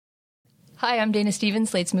Hi, I'm Dana Stevens,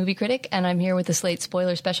 Slate's movie critic, and I'm here with the Slate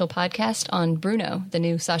Spoiler Special podcast on Bruno, the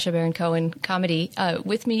new Sacha Baron Cohen comedy.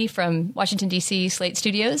 With me from Washington, D.C. Slate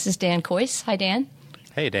Studios is Dan Kois. Hi, Dan.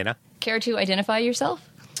 Hey, Dana. Care to identify yourself?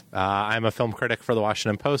 I'm a film critic for the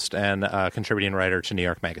Washington Post and a contributing writer to New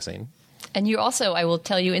York Magazine. And you also, I will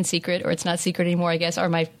tell you in secret, or it's not secret anymore, I guess, are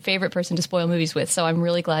my favorite person to spoil movies with. So I'm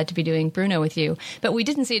really glad to be doing Bruno with you. But we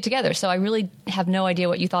didn't see it together, so I really have no idea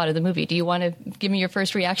what you thought of the movie. Do you want to give me your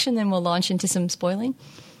first reaction, then we'll launch into some spoiling?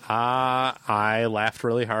 I laughed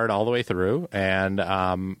really hard all the way through, and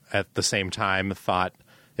at the same time thought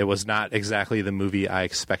it was not exactly the movie I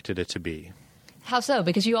expected it to be. How so?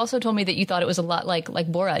 Because you also told me that you thought it was a lot like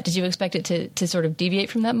Borat. Did you expect it to sort of deviate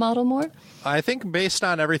from that model more? I think based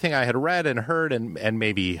on everything I had read and heard and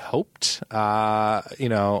maybe hoped, based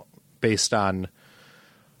on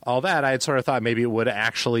all that, I had sort of thought maybe it would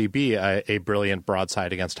actually be a brilliant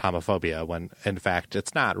broadside against homophobia when, in fact,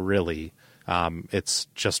 it's not really. It's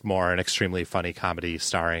just more an extremely funny comedy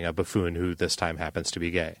starring a buffoon who this time happens to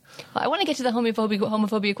be gay. Well, I want to get to the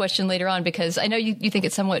homophobia question later on because I know you think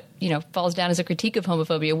it somewhat, falls down as a critique of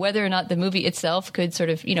homophobia. Whether or not the movie itself could sort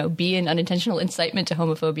of, be an unintentional incitement to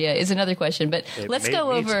homophobia is another question. But let's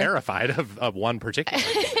go over. Terrified of one particular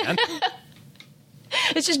man.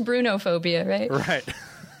 It's just Bruno-phobia, right? Right.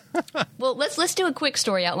 Well, let's do a quick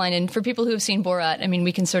story outline, and for people who have seen Borat, I mean,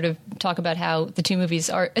 we can sort of talk about how the two movies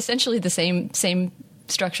are essentially the same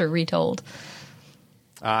structure retold.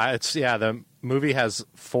 The movie has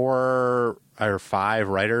 4 or 5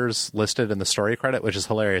 writers listed in the story credit, which is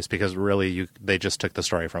hilarious because really they just took the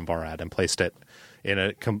story from Borat and placed it in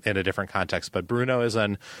a different context. But Bruno is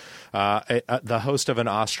the host of an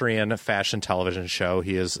Austrian fashion television show.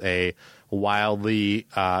 He is a wildly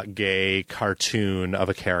gay cartoon of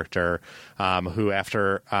a character who,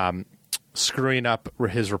 after screwing up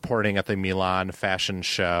his reporting at the Milan fashion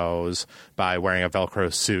shows by wearing a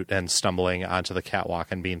Velcro suit and stumbling onto the catwalk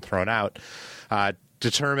and being thrown out,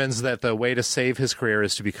 determines that the way to save his career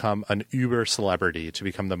is to become an uber celebrity, to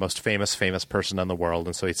become the most famous person in the world.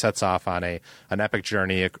 And so he sets off on an epic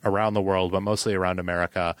journey around the world, but mostly around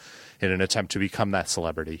America, in an attempt to become that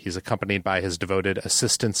celebrity. He's accompanied by his devoted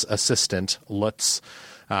assistant, Lutz,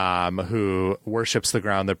 who worships the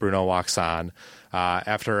ground that Bruno walks on.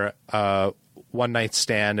 After a one-night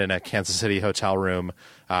stand in a Kansas City hotel room,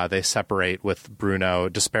 they separate with Bruno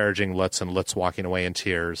disparaging Lutz and Lutz walking away in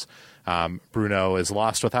tears. Bruno is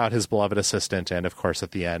lost without his beloved assistant, and of course at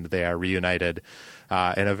the end they are reunited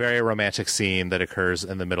in a very romantic scene that occurs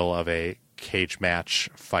in the middle of a cage match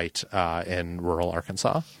fight in rural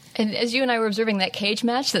Arkansas. And as you and I were observing that cage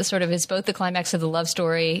match, that sort of is both the climax of the love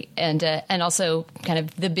story and also kind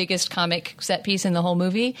of the biggest comic set piece in the whole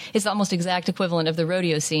movie, is the almost exact equivalent of the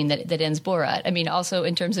rodeo scene that ends Borat. I mean, also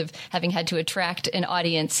in terms of having had to attract an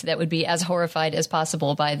audience that would be as horrified as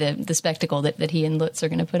possible by the spectacle that he and Lutz are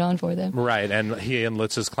going to put on for them. Right, and he and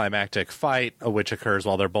Lutz's climactic fight, which occurs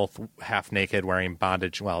while they're both half naked, wearing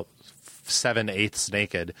bondage, 7/8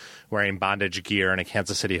 naked, wearing bondage gear in a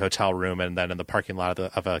Kansas City hotel room and then in the parking lot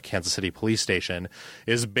of a Kansas City police station,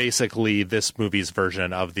 is basically this movie's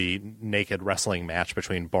version of the naked wrestling match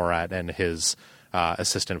between Borat and his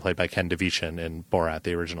assistant, played by Ken DeVichin in Borat,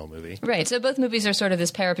 the original movie. Right. So both movies are sort of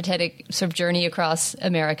this peripatetic sort of journey across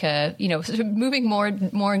America, sort of moving more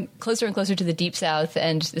closer and closer to the Deep South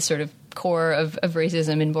and this sort of core of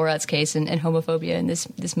racism in Borat's case and homophobia in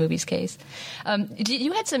this movie's case.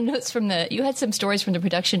 You had some notes you had some stories from the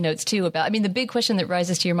production notes too about, I mean, the big question that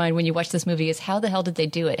rises to your mind when you watch this movie is how the hell did they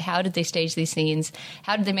do it? How did they stage these scenes?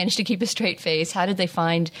 How did they manage to keep a straight face? How did they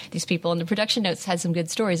find these people? And the production notes had some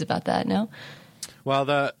good stories about that, no? Well,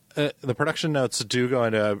 the production notes do go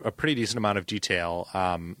into a pretty decent amount of detail,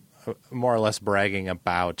 more or less bragging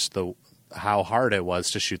about how hard it was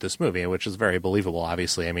to shoot this movie, which is very believable,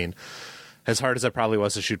 obviously. I mean, as hard as it probably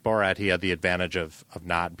was to shoot Borat, he had the advantage of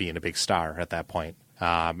not being a big star at that point.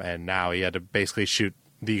 And now he had to basically shoot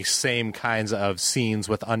the same kinds of scenes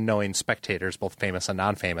with unknowing spectators, both famous and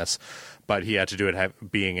non-famous, but he had to do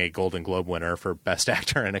it being a Golden Globe winner for Best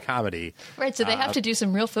Actor in a Comedy. Right, so they have to do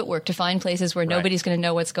some real footwork to find places where nobody's going to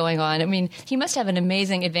know what's going on. I mean, he must have an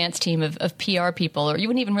amazing advanced team of PR people, or you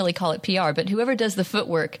wouldn't even really call it PR, but whoever does the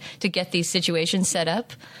footwork to get these situations set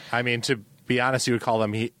up. I mean, to be honest, you would call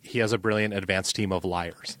them, he has a brilliant advanced team of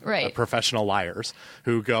liars. Right. Professional liars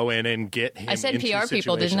who go in and get him I said into PR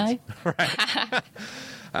people, didn't I? Right.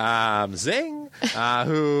 Zing,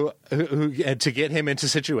 who to get him into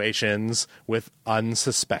situations with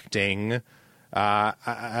unsuspecting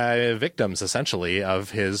victims essentially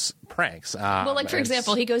of his pranks. Well, like, for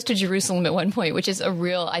example, he goes to Jerusalem at one point, which is a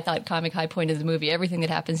real, I thought, comic high point of the movie. Everything that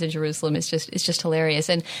happens in Jerusalem is just hilarious.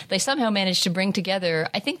 And they somehow managed to bring together,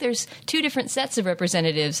 I think there's two different sets of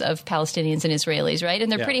representatives of Palestinians and Israelis, right?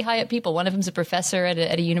 And they're pretty high up people. One of them's a professor at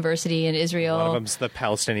a university in Israel. One of them's the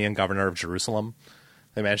Palestinian governor of Jerusalem.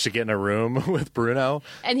 They managed to get in a room with Bruno.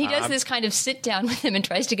 And he does this kind of sit down with them and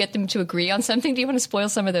tries to get them to agree on something. Do you want to spoil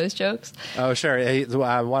some of those jokes? Oh, sure. This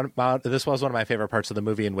was one of my favorite parts of the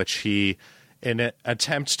movie, in which he, in an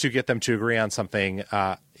attempt to get them to agree on something,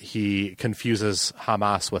 he confuses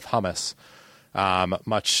Hamas with hummus,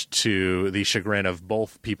 much to the chagrin of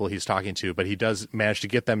both people he's talking to. But he does manage to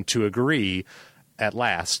get them to agree at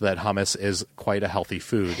last that hummus is quite a healthy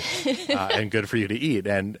food and good for you to eat.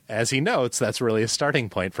 And as he notes, that's really a starting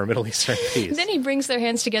point for Middle Eastern peace. Then he brings their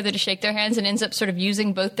hands together to shake their hands and ends up sort of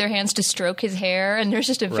using both their hands to stroke his hair. And there's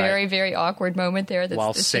just a very, very awkward moment there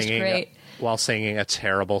that's just great. While singing a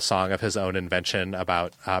terrible song of his own invention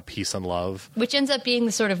about peace and love. Which ends up being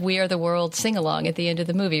the sort of We Are the World sing-along at the end of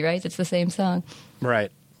the movie, right? It's the same song.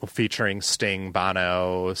 Right. Featuring Sting,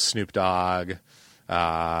 Bono, Snoop Dogg,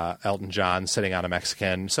 Elton John sitting on a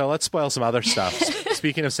Mexican. So let's spoil some other stuff.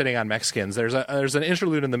 Speaking of sitting on Mexicans, there's an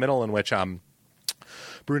interlude in the middle in which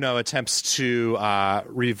Bruno attempts to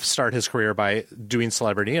restart his career by doing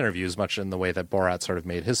celebrity interviews, much in the way that Borat sort of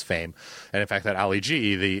made his fame. And in fact, that Ali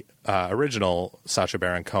G, the original Sacha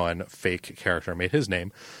Baron Cohen fake character, made his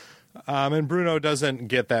name. And Bruno doesn't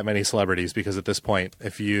get that many celebrities, because at this point,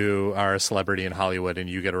 if you are a celebrity in Hollywood and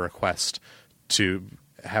you get a request to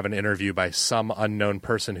have an interview by some unknown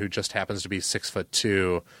person who just happens to be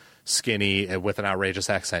 6'2", skinny, with an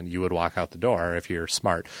outrageous accent, you would walk out the door if you're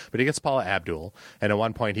smart. But he gets Paula Abdul, and at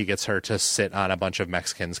one point he gets her to sit on a bunch of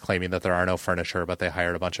Mexicans, claiming that there are no furniture, but they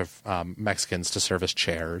hired a bunch of Mexicans to serve as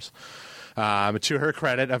chairs. To her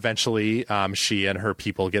credit, eventually she and her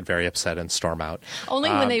people get very upset and storm out.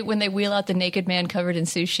 Only when they wheel out the naked man covered in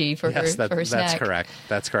sushi for her snack.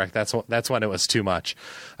 That's correct. That's when it was too much.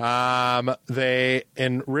 They,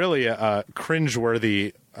 in really a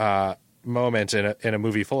cringeworthy moment in a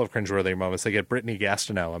movie full of cringeworthy moments, they get Brittany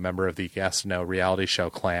Gastineau, a member of the Gastineau reality show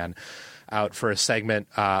clan, out for a segment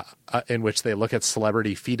in which they look at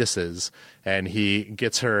celebrity fetuses, and he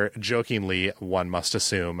gets her jokingly, one must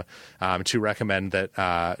assume, to recommend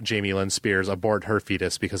that Jamie Lynn Spears abort her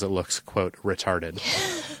fetus because it looks, quote, retarded.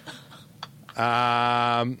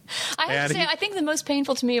 I have to say, I think the most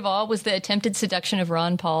painful to me of all was the attempted seduction of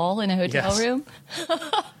Ron Paul in a hotel room.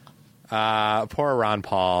 Poor Ron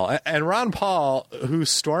Paul. And Ron Paul, who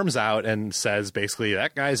storms out and says basically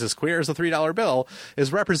that guy's as queer as a $3 bill,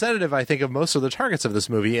 is representative, I think, of most of the targets of this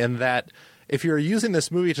movie, in that if you're using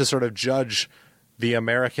this movie to sort of judge the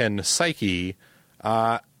American psyche,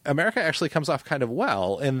 America actually comes off kind of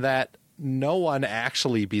well, in that no one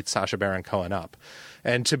actually beats Sacha Baron Cohen up.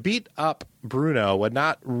 And to beat up Bruno would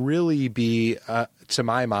not really be, to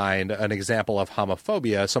my mind, an example of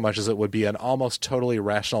homophobia so much as it would be an almost totally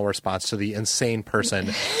rational response to the insane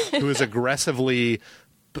person who is aggressively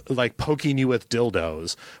like poking you with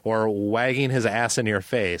dildos or wagging his ass in your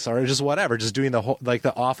face or just whatever, just doing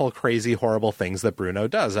the awful, crazy, horrible things that Bruno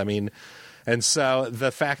does. I mean, and so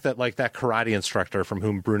the fact that like that karate instructor from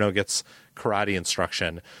whom Bruno gets karate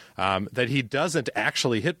instruction, that he doesn't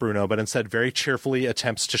actually hit Bruno, but instead very cheerfully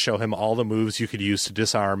attempts to show him all the moves you could use to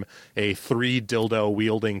disarm a 3 dildo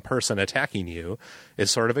wielding person attacking you, is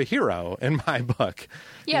sort of a hero in my book.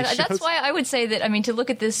 Yeah, that's why I would say that, I mean, to look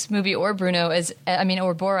at this movie or Bruno as, I mean,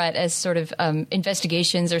 or Borat as sort of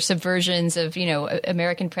investigations or subversions of, you know,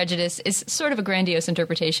 American prejudice is sort of a grandiose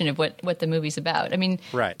interpretation of what the movie's about. I mean,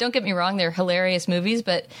 Don't get me wrong, they're hilarious movies,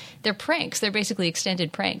 but they're pranks. They're basically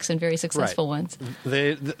extended pranks and very successful ones.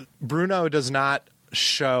 Bruno does not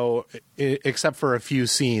show, except for a few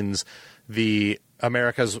scenes, the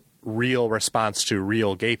America's real response to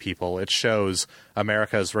real gay people. It shows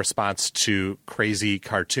America's response to crazy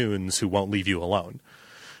cartoons who won't leave you alone.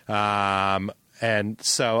 And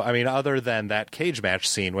so, I mean, other than that cage match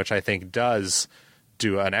scene, which I think does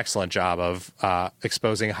do an excellent job of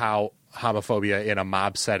exposing how homophobia in a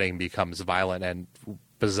mob setting becomes violent and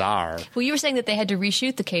bizarre. Well, you were saying that they had to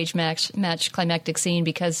reshoot the cage match climactic scene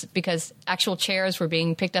because actual chairs were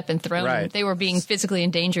being picked up and thrown. Right. They were being physically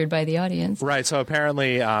endangered by the audience. Right. So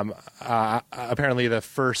apparently the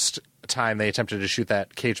first time they attempted to shoot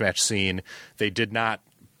that cage match scene, they did not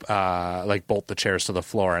bolt the chairs to the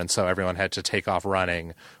floor, and so everyone had to take off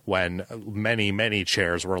running when many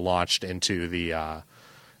chairs were launched into the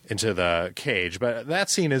cage. But that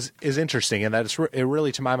scene is interesting, and that it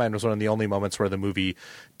really, to my mind, was one of the only moments where the movie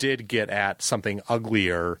did get at something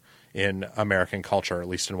uglier in American culture, at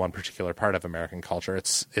least in one particular part of American culture.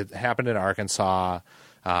 It happened in Arkansas.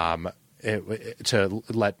 To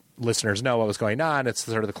let listeners know what was going on. It's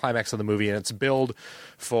sort of the climax of the movie, and it's billed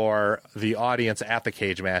for the audience at the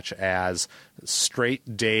cage match as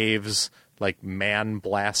Straight Dave's like man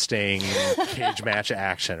blasting cage match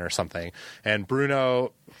action or something. And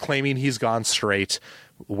Bruno, claiming he's gone straight,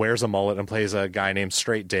 wears a mullet and plays a guy named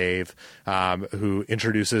Straight Dave, who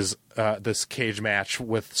introduces this cage match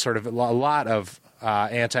with sort of a lot of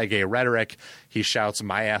anti-gay rhetoric. He shouts,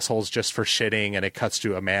 "My asshole's just for shitting," and it cuts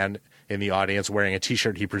to a man in the audience wearing a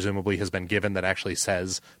T-shirt he presumably has been given that actually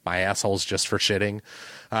says, "My asshole's just for shitting."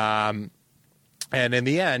 And in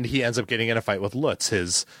the end, he ends up getting in a fight with Lutz,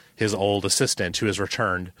 his old assistant, who has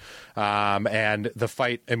returned. And the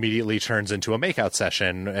fight immediately turns into a makeout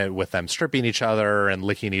session with them stripping each other and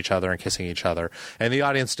licking each other and kissing each other. And the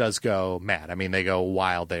audience does go mad. I mean, they go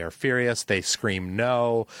wild. They are furious. They scream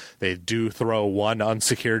no. They do throw one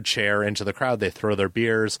unsecured chair into the crowd. They throw their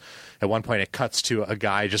beers. At one point, it cuts to a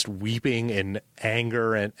guy just weeping in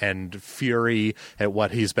anger and fury at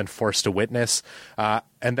what he's been forced to witness.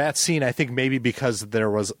 And that scene, I think maybe because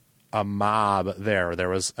there was a mob there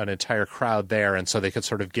was an entire crowd there, and so they could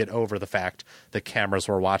sort of get over the fact that cameras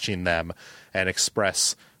were watching them and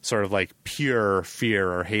express sort of like pure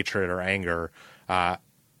fear or hatred or anger,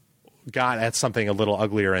 got at something a little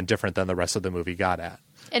uglier and different than the rest of the movie got at.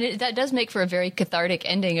 And that does make for a very cathartic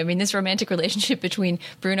ending. I mean, this romantic relationship between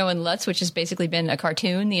Bruno and Lutz, which has basically been a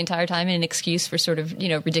cartoon the entire time and an excuse for sort of,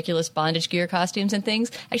 ridiculous bondage gear costumes and things,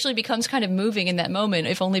 actually becomes kind of moving in that moment,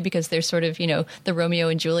 if only because they're sort of, the Romeo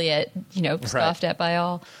and Juliet, scoffed at by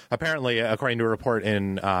all. Apparently, according to a report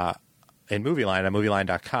in Movieline, on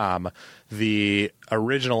movieline.com, the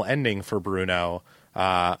original ending for Bruno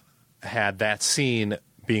had that scene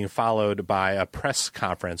being followed by a press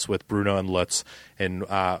conference with Bruno and Lutz, in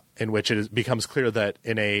which it becomes clear that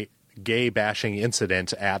in a gay bashing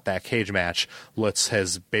incident at that cage match, Lutz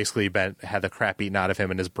has basically had the crap eaten out of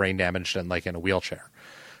him and is brain damaged and like in a wheelchair.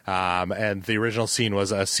 And the original scene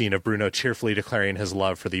was a scene of Bruno tearfully declaring his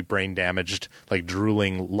love for the brain damaged, like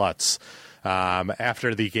drooling Lutz.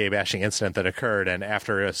 After the gay bashing incident that occurred, and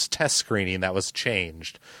after a test screening that was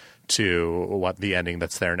changed to what the ending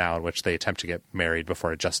that's there now, in which they attempt to get married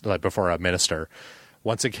before a minister.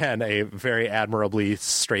 Once again, a very admirably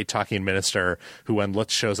straight-talking minister who, when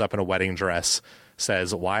Lutz shows up in a wedding dress,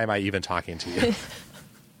 says, "Why am I even talking to you?"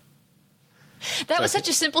 That was such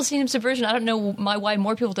a simple scene of subversion. I don't know why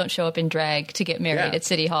more people don't show up in drag to get married at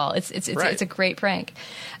City Hall. It's a great prank.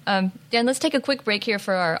 Dan, let's take a quick break here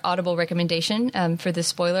for our Audible recommendation for this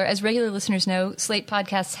spoiler. As regular listeners know, Slate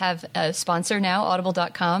Podcasts have a sponsor now,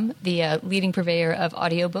 Audible.com, the leading purveyor of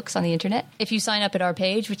audiobooks on the internet. If you sign up at our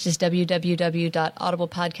page, which is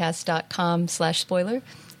www.audiblepodcast.com/spoiler,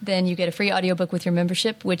 then you get a free audiobook with your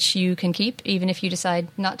membership, which you can keep even if you decide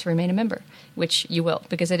not to remain a member, which you will,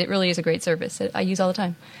 because it really is a great service that I use all the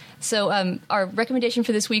time. So our recommendation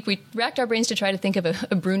for this week, we racked our brains to try to think of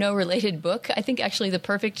a Bruno-related book. I think actually the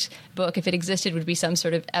perfect book, if it existed, would be some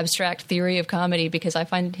sort of abstract theory of comedy, because I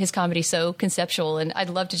find his comedy so conceptual, and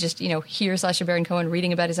I'd love to just, hear Sacha Baron Cohen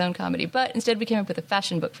reading about his own comedy. But instead we came up with a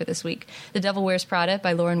fashion book for this week, The Devil Wears Prada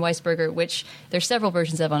by Lauren Weisberger, which there's several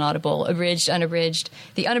versions of on Audible, abridged, unabridged.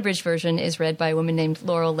 The unabridged version is read by a woman named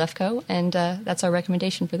Laurel Lefko, and that's our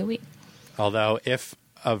recommendation for the week. Although, if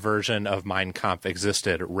a version of Mein Kampf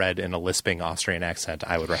existed read in a lisping Austrian accent,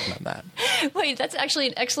 I would recommend that. Wait, that's actually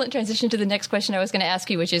an excellent transition to the next question I was going to ask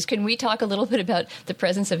you, which is, can we talk a little bit about the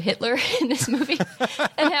presence of Hitler in this movie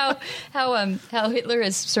and how Hitler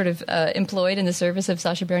is sort of employed in the service of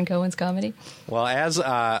Sacha Baron Cohen's comedy? Well, as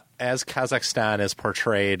Kazakhstan is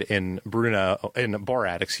portrayed in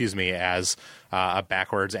Borat, as a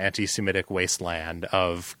backwards anti-Semitic wasteland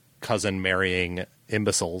of cousin marrying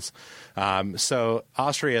imbeciles. So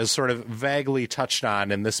Austria is sort of vaguely touched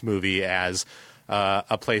on in this movie as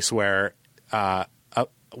a place where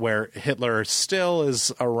Hitler still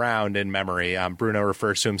is around in memory. Bruno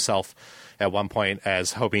refers to himself at one point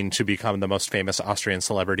as hoping to become the most famous Austrian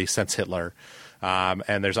celebrity since Hitler.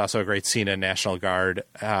 And there's also a great scene in a National Guard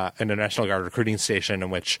recruiting station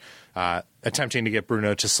in which attempting to get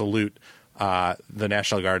Bruno to salute the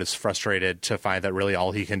National Guard is frustrated to find that really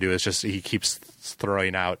all he can do is he keeps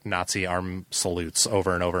throwing out Nazi arm salutes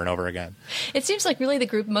over and over and over again. It seems like really the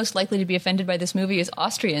group most likely to be offended by this movie is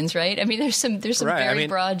Austrians, right? I mean, there's some very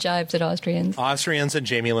broad jibes at Austrians. Austrians and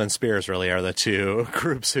Jamie Lynn Spears really are the two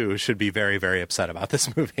groups who should be very, very upset about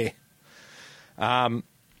this movie. One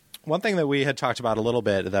thing that we had talked about a little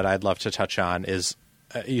bit that I'd love to touch on is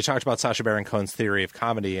you talked about Sacha Baron Cohen's theory of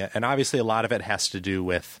comedy, and obviously a lot of it has to do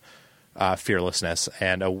with fearlessness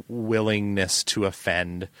and a willingness to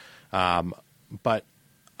offend. But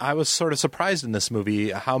I was sort of surprised in this movie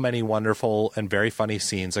how many wonderful and very funny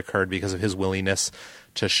scenes occurred because of his willingness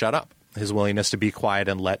to shut up, his willingness to be quiet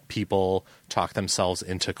and let people talk themselves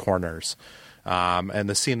into corners. And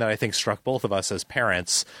the scene that I think struck both of us as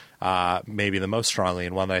parents maybe the most strongly,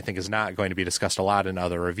 and one that I think is not going to be discussed a lot in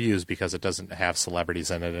other reviews because it doesn't have celebrities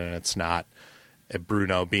in it and it's not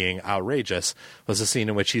Bruno being outrageous, was a scene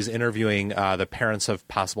in which he's interviewing the parents of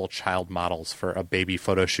possible child models for a baby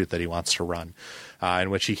photo shoot that he wants to run, in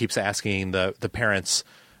which he keeps asking the parents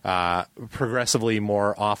progressively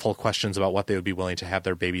more awful questions about what they would be willing to have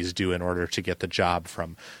their babies do in order to get the job,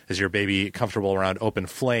 from is your baby comfortable around open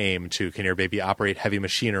flame to can your baby operate heavy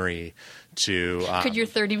machinery to could your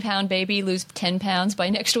 30-pound baby lose 10 pounds by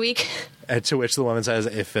next week? To which the woman says,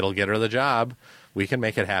 if it'll get her the job, we can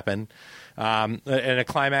make it happen. And it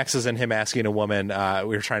climaxes in him asking a woman.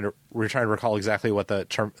 We were trying to recall exactly what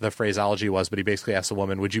the phraseology was, but he basically asked the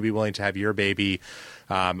woman, "Would you be willing to have your baby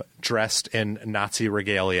dressed in Nazi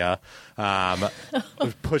regalia,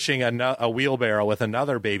 pushing a wheelbarrow with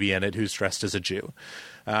another baby in it who's dressed as a Jew?"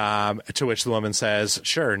 To which the woman says,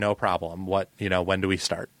 "Sure, no problem. When do we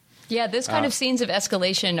start?" Yeah, those kind of scenes of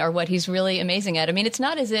escalation are what he's really amazing at. I mean, it's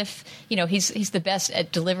not as if, he's the best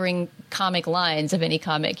at delivering comic lines of any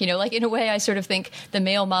comic. Like in a way, I sort of think the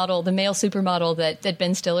male supermodel that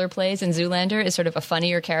Ben Stiller plays in Zoolander is sort of a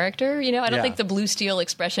funnier character. I don't think the Blue Steel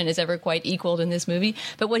expression is ever quite equaled in this movie.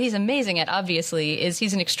 But what he's amazing at, obviously, is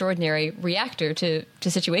he's an extraordinary reactor to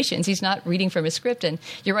situations. He's not reading from a script. And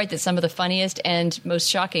you're right that some of the funniest and most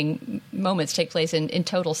shocking moments take place in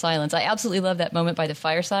total silence. I absolutely love that moment by the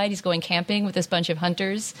fireside. He's going camping with this bunch of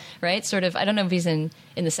hunters, right? Sort of, I don't know if he's in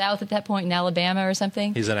the South at that point, in Alabama or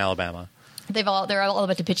something. He's in Alabama. They're all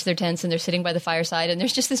about to pitch their tents, and they're sitting by the fireside, and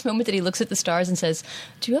there's just this moment that he looks at the stars and says,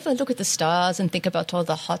 "Do you ever look at the stars and think about all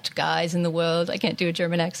the hot guys in the world?" I can't do a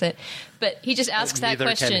German accent, but he just asks that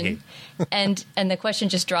question, and the question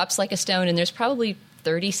just drops like a stone, and there's probably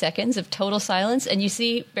 30 seconds of total silence, and you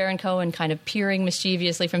see Baron Cohen kind of peering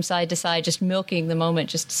mischievously from side to side, just milking the moment,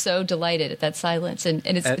 just so delighted at that silence, and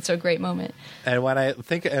it's a great moment. And when I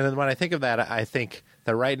think of that, I think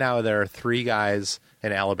that right now there are 3 guys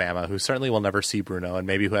in Alabama who certainly will never see Bruno, and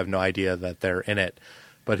maybe who have no idea that they're in it,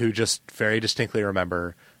 but who just very distinctly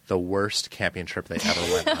remember the worst camping trip they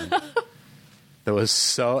ever went on.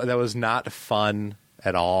 That was not fun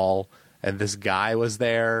at all, and this guy was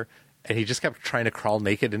there. And he just kept trying to crawl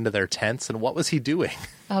naked into their tents. And what was he doing?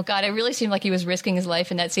 Oh, God, it really seemed like he was risking his life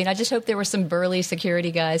in that scene. I just hope there were some burly security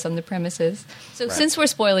guys on the premises. So Since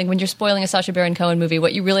when you're spoiling a Sacha Baron Cohen movie,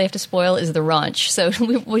 what you really have to spoil is the raunch. So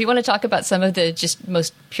we want to talk about some of the just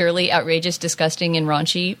most purely outrageous, disgusting, and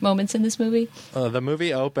raunchy moments in this movie. The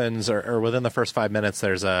movie opens, or within the first 5 minutes,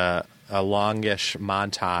 there's a longish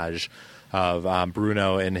montage of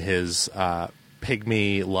Bruno and his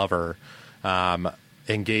pygmy lover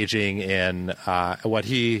engaging in what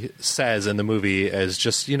he says in the movie is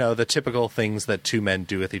just, the typical things that 2 men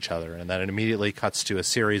do with each other. And then it immediately cuts to a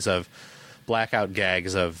series of blackout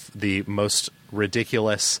gags of the most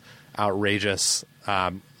ridiculous, outrageous,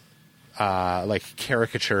 like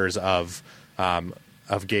caricatures of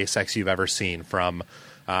gay sex you've ever seen, from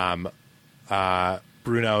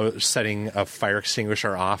Bruno setting a fire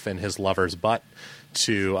extinguisher off in his lover's butt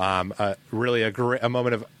to really a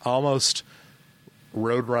moment of almost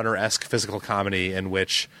Roadrunner-esque physical comedy in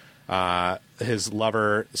which his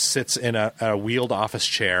lover sits in a wheeled office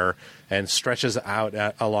chair and stretches out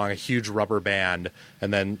along a huge rubber band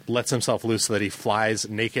and then lets himself loose so that he flies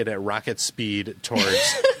naked at rocket speed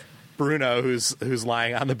towards Bruno, who's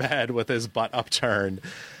lying on the bed with his butt upturned.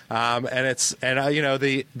 The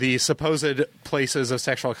supposed places of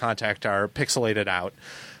sexual contact are pixelated out,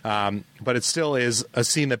 but it still is a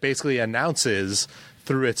scene that basically announces,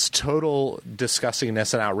 through its total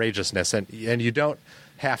disgustingness and outrageousness, and you don't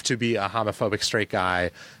have to be a homophobic straight guy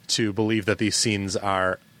to believe that these scenes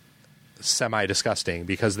are semi-disgusting,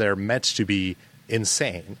 because they're meant to be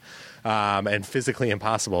insane and physically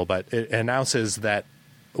impossible. But it announces that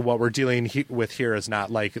what we're dealing with here is not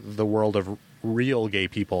like the world of real gay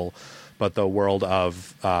people, but the world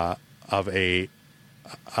of a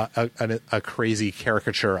crazy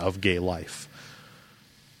caricature of gay life.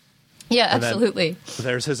 Yeah, absolutely.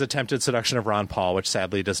 There's his attempted seduction of Ron Paul, which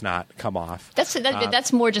sadly does not come off.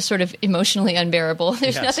 That's more just sort of emotionally unbearable.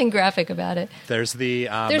 There's nothing graphic about it. There's the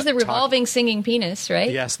revolving singing penis,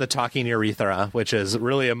 right? Yes, the talking urethra, which is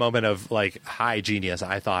really a moment of like high genius.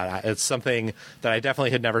 I thought it's something that I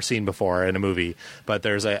definitely had never seen before in a movie. But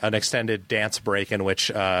there's an extended dance break in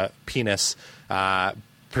which penis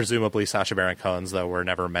presumably Sacha Baron Cohen's, though we're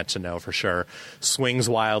never meant to know for sure, swings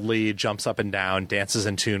wildly, jumps up and down, dances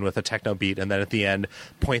in tune with a techno beat, and then at the end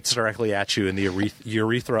points directly at you, and the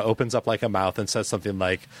urethra opens up like a mouth and says something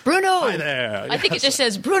like, Bruno! Hi there! I think it just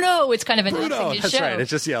says, Bruno! It's kind of announcing Bruno! his That's show. right. It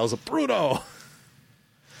just yells, Bruno!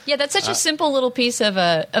 Yeah, that's such a simple little piece of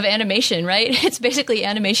animation, right? It's basically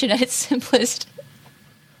animation at its simplest.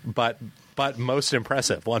 But most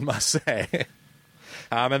impressive, one must say.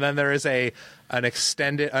 And then there is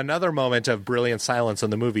another moment of brilliant silence in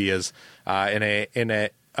the movie is in a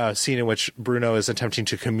scene in which Bruno is attempting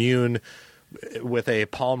to commune with a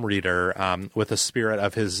palm reader with the spirit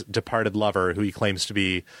of his departed lover, who he claims to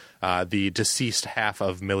be the deceased half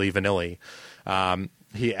of Milli Vanilli.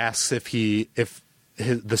 He asks if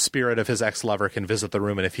the spirit of his ex-lover can visit the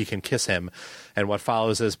room and if he can kiss him. And what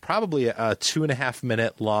follows is probably a 2.5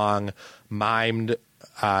 minute long mimed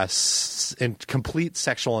in complete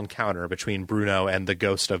sexual encounter between Bruno and the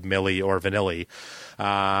ghost of Milli or Vanilli,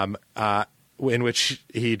 in which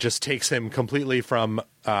he just takes him completely from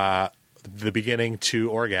the beginning to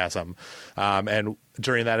orgasm. And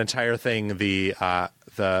during that entire thing, the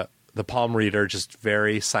palm reader just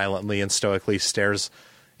very silently and stoically stares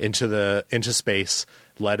into space,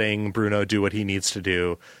 letting Bruno do what he needs to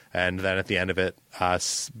do, and then at the end of it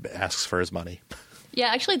asks for his money. Yeah,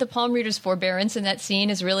 actually, the palm reader's forbearance in that scene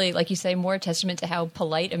is really, like you say, more a testament to how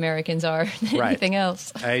polite Americans are than anything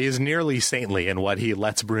else. He's nearly saintly in what he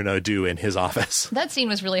lets Bruno do in his office. That scene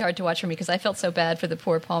was really hard to watch for me because I felt so bad for the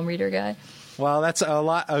poor palm reader guy. Well, that's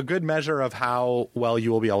a good measure of how well you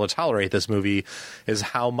will be able to tolerate this movie is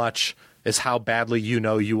how badly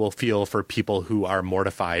you will feel for people who are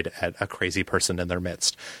mortified at a crazy person in their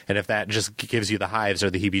midst. And if that just gives you the hives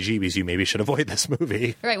or the heebie-jeebies, you maybe should avoid this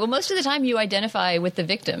movie. Right. Well, most of the time you identify with the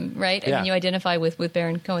victim, right? I mean, you identify with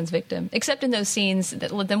Baron Cohen's victim, except in those scenes,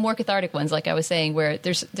 the more cathartic ones, like I was saying, where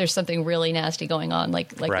there's something really nasty going on,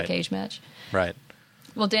 like the cage match. Right.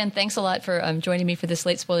 Well, Dan, thanks a lot for joining me for this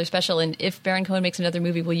Slate Spoiler Special. And if Baron Cohen makes another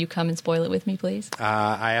movie, will you come and spoil it with me, please?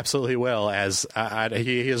 I absolutely will, as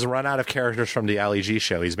he has run out of characters from the Ali G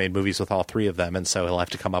show. He's made movies with all three of them, and so he'll have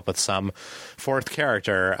to come up with some fourth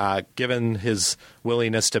character. Given his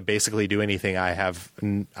willingness to basically do anything,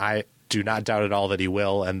 I do not doubt at all that he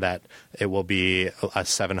will, and that it will be a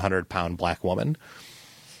 700-pound black woman.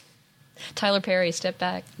 Tyler Perry, step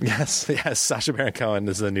back. Yes, Sacha Baron Cohen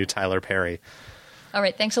is the new Tyler Perry. All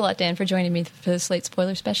right. Thanks a lot, Dan, for joining me for the Slate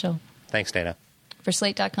Spoiler Special. Thanks, Dana. For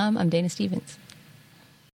Slate.com, I'm Dana Stevens.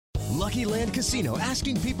 Lucky Land Casino,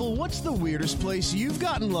 asking people, what's the weirdest place you've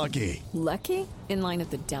gotten lucky? Lucky? In line at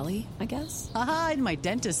the deli, I guess? Aha, in my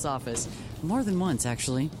dentist's office. More than once,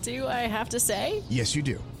 actually. Do I have to say? Yes, you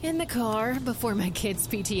do. In the car before my kids'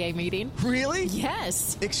 PTA meeting. Really?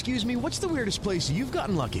 Yes. Excuse me, what's the weirdest place you've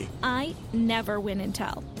gotten lucky? I never win and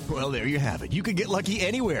tell. Well, there you have it. You can get lucky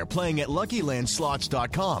anywhere, playing at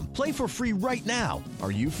LuckyLandSlots.com. Play for free right now.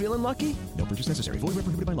 Are you feeling lucky? No purchase necessary. Void where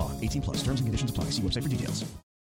prohibited by law. 18+. Terms and conditions apply. See website for details.